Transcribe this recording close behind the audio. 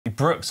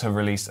Brooks have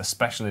released a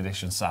special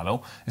edition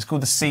saddle. It's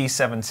called the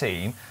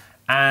C17,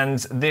 and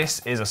this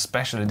is a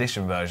special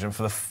edition version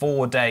for the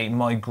 4-day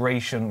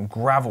migration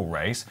gravel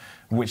race,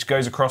 which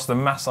goes across the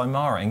Masai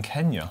Mara in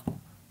Kenya.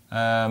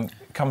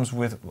 It comes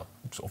with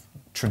sort of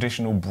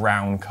traditional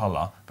brown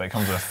colour, but it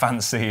comes with a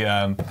fancy,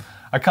 I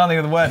can't think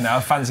of the word now,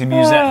 a fancy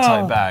musette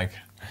type bag.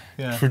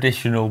 Yeah.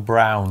 Traditional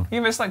brown. Yeah,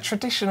 but it's like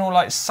traditional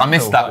like saddle. I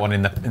missed that one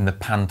in the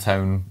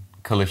Pantone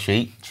colour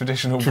sheet.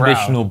 Traditional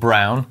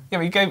brown. Yeah,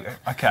 but you go,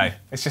 okay,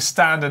 it's just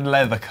standard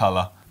leather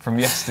colour from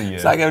yesteryear.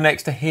 Does that go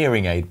next to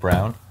hearing aid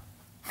brown?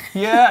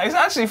 Yeah, it's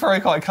actually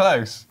very quite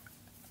close.